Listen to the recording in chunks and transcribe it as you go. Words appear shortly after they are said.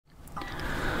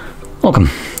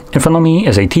Welcome. In front of me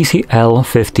is a TCL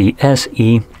 50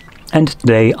 SE, and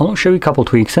today I'll show you a couple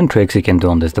tweaks and tricks you can do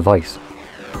on this device.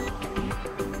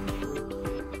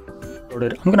 I'm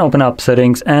going to open up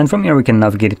settings, and from here we can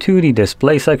navigate to the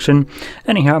display section,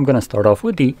 and here I'm going to start off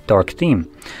with the dark theme.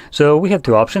 So we have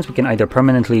two options. We can either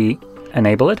permanently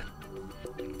enable it,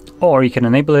 or you can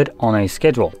enable it on a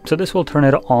schedule. So this will turn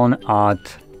it on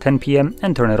at 10 p.m.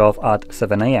 and turn it off at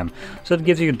 7 a.m. So it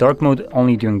gives you dark mode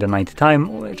only during the night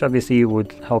time, which obviously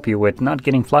would help you with not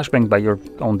getting flashbanged by your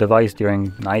own device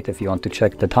during night if you want to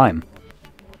check the time.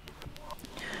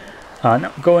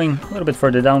 Now going a little bit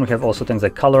further down, we have also things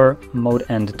like color, mode,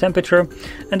 and temperature,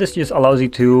 and this just allows you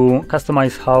to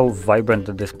customize how vibrant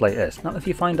the display is. Now if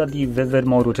you find that the vivid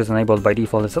mode, which is enabled by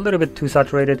default, is a little bit too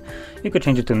saturated, you could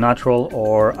change it to natural,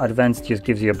 or advanced just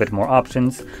gives you a bit more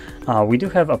options. We do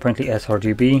have apparently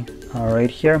sRGB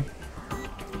right here,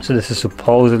 so this is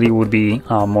supposedly would be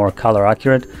more color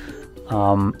accurate.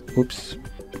 Oops.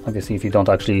 Obviously, if you don't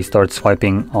actually start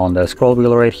swiping on the scroll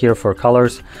wheel right here for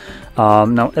colors.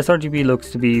 Now, sRGB looks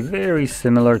to be very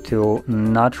similar to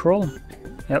natural.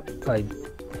 Yep,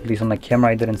 at least on the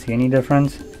camera I didn't see any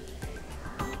difference.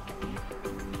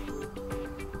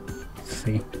 Let's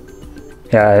see.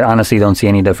 Yeah, I honestly don't see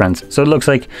any difference. So it looks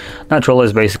like natural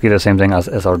is basically the same thing as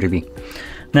sRGB.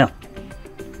 Now,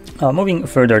 moving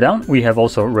further down, we have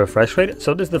also refresh rate.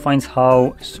 So this defines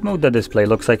how smooth the display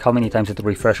looks like, how many times it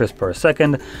refreshes per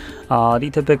second. The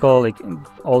typical, like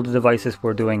all the devices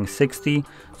were doing 60,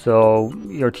 so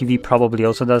your TV probably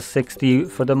also does 60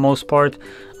 for the most part.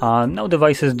 Now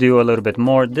devices do a little bit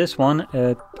more. This one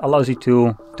allows you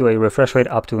to do a refresh rate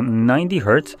up to 90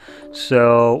 Hertz.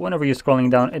 So whenever you're scrolling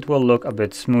down, it will look a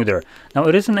bit smoother. Now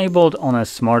it is enabled on a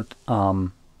smart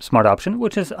option,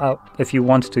 which is if you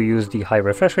want to use the high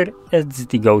refresh rate, it's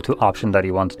the go-to option that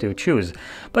you want to choose.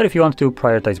 But if you want to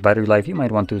prioritize battery life, you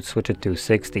might want to switch it to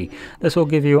 60. This will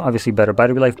give you obviously better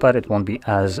battery life, but it won't be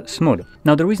as smooth.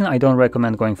 Now the reason I don't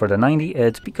recommend going for the 90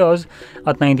 is because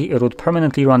at 90 it would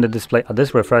permanently run the display at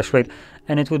this refresh rate,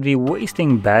 and it would be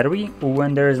wasting battery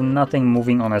when there is nothing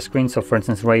moving on a screen. So for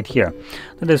instance right here,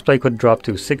 the display could drop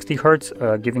to 60 Hertz,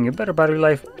 giving you better battery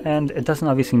life, and it doesn't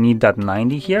obviously need that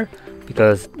 90 here,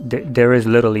 because there is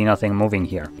literally nothing moving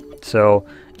here. So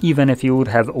even if you would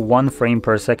have 1 frame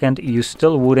per second, you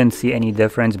still wouldn't see any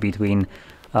difference between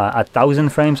 1,000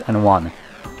 frames and 1,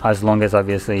 as long as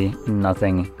obviously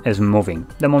nothing is moving.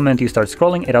 The moment you start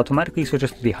scrolling, it automatically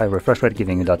switches to the high refresh rate,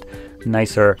 giving you that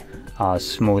nicer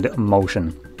smooth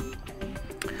motion.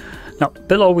 Now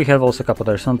below we have also a couple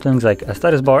other some things like a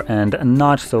status bar and a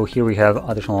notch. So here we have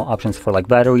additional options for like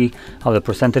battery, how the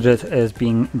percentages is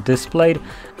being displayed,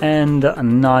 and a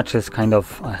notch is kind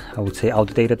of I would say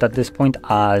outdated at this point,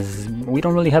 as we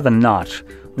don't really have a notch.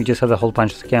 We just have a hole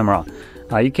punch camera.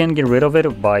 You can get rid of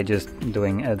it by just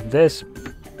doing this.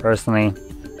 Personally,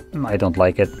 I don't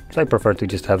like it, so I prefer to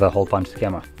just have a hole punch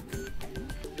camera.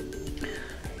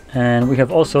 And we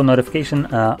have also notification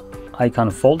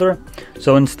icon folder.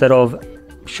 So instead of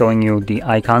showing you the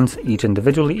icons each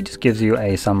individually, it just gives you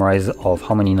a summary of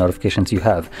how many notifications you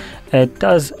have. It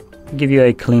does give you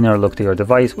a cleaner look to your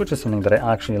device, which is something that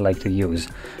I actually like to use.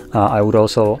 I would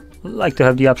also like to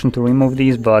have the option to remove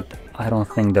these, but I don't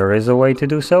think there is a way to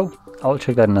do so. I'll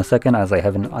check that in a second, as I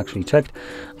haven't actually checked,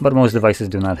 but most devices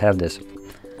do not have this.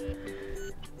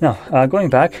 Now,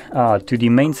 going back to the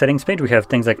main settings page, we have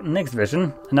things like Next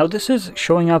Vision. Now, this is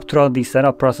showing up throughout the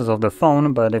setup process of the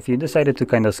phone, but if you decided to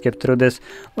kind of skip through this,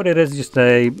 what it is just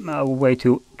a way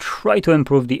to try to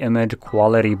improve the image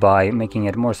quality by making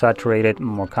it more saturated,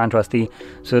 more contrasty,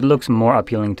 so it looks more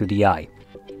appealing to the eye.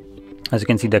 As you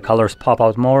can see, the colors pop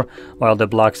out more, while the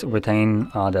blacks retain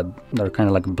they're kind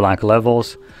of like black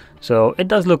levels, so it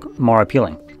does look more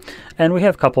appealing. And we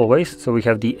have a couple of ways. So we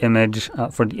have the image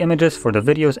for the images, for the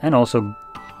videos, and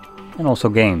also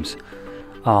games.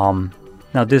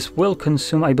 Now this will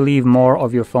consume, I believe, more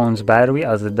of your phone's battery,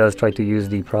 as it does try to use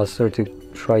the processor to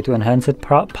try to enhance it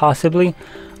possibly.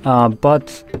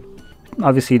 But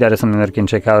obviously that is something that you can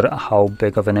check out, how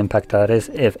big of an impact that is,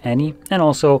 if any, and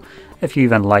also if you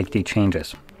even like the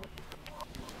changes.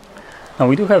 Now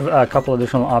we do have a couple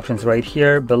additional options right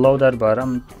here below that, but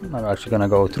I'm not actually going to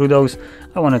go through those.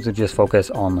 I wanted to just focus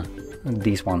on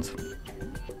these ones.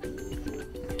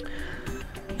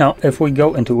 Now if we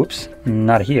go into, oops,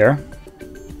 not here.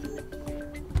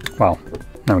 Well,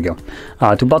 there we go.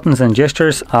 To buttons and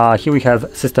gestures, here we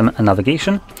have system and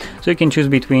navigation. So you can choose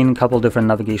between a couple different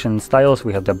navigation styles.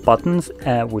 We have the buttons,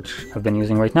 which I've been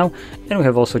using right now, and we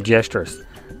have also gestures.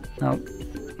 Now,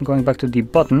 going back to the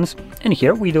buttons, in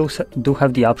here we do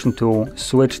have the option to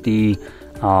switch the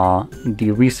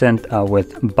recent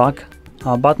with back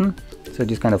button So it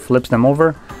just kind of flips them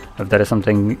over, if that is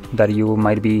something that you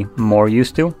might be more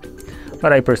used to.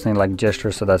 But I personally like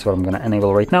gestures, so that's what I'm going to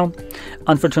enable right now.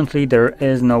 Unfortunately, there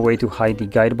is no way to hide the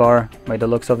guide bar by the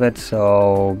looks of it,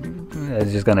 so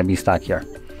it's just going to be stuck here.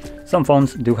 Some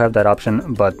phones do have that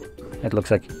option, but it looks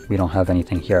like we don't have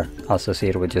anything here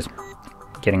associated with just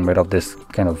getting rid of this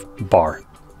kind of bar.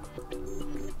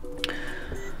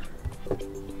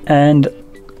 And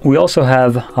we also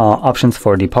have options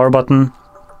for the power button.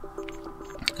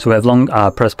 So we have long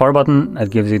press power button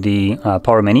that gives you the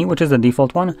power menu, which is the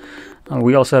default one.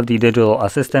 We also have the digital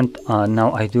assistant.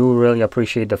 Now I do really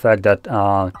appreciate the fact that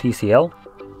TCL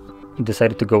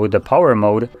decided to go with the power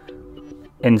mode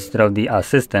instead of the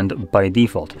assistant by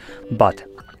default. But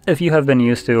if you have been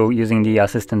used to using the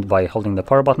assistant by holding the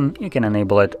power button, you can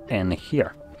enable it in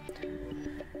here.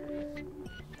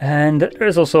 And there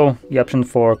is also the option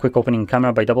for quick opening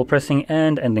camera by double pressing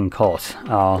and ending calls.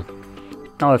 Now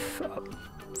if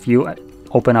you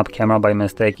open up camera by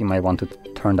mistake, you might want to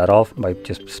turn that off by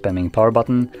just spamming power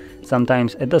button.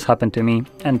 Sometimes it does happen to me,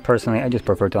 and personally I just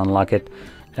prefer to unlock it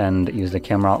and use the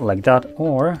camera like that.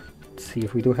 Or let's see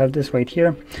if we do have this right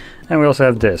here, and we also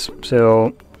have this.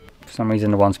 So for some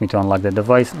reason it wants me to unlock the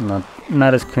device.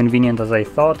 Not as convenient as I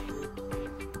thought.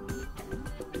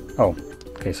 Oh,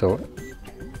 okay, so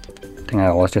I think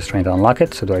I was just trying to unlock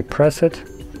it. So do I press it?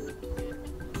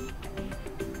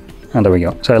 And there we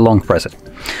go. So I long press it.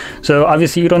 So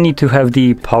obviously you don't need to have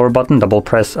the power button, double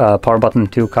press power button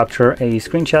to capture a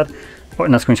screenshot, or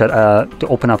not screenshot, to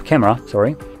open up camera,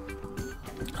 sorry.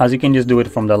 As you can just do it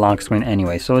from the lock screen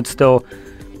anyway. So it's still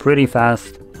pretty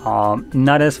fast.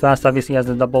 Not as fast obviously as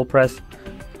the double press,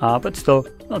 but still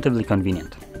relatively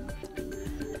convenient.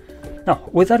 Now,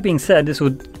 with that being said, this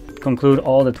would conclude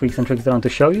all the tweaks and tricks that I want to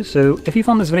show you. So if you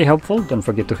found this very helpful, don't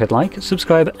forget to hit like,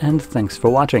 subscribe, and thanks for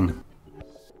watching.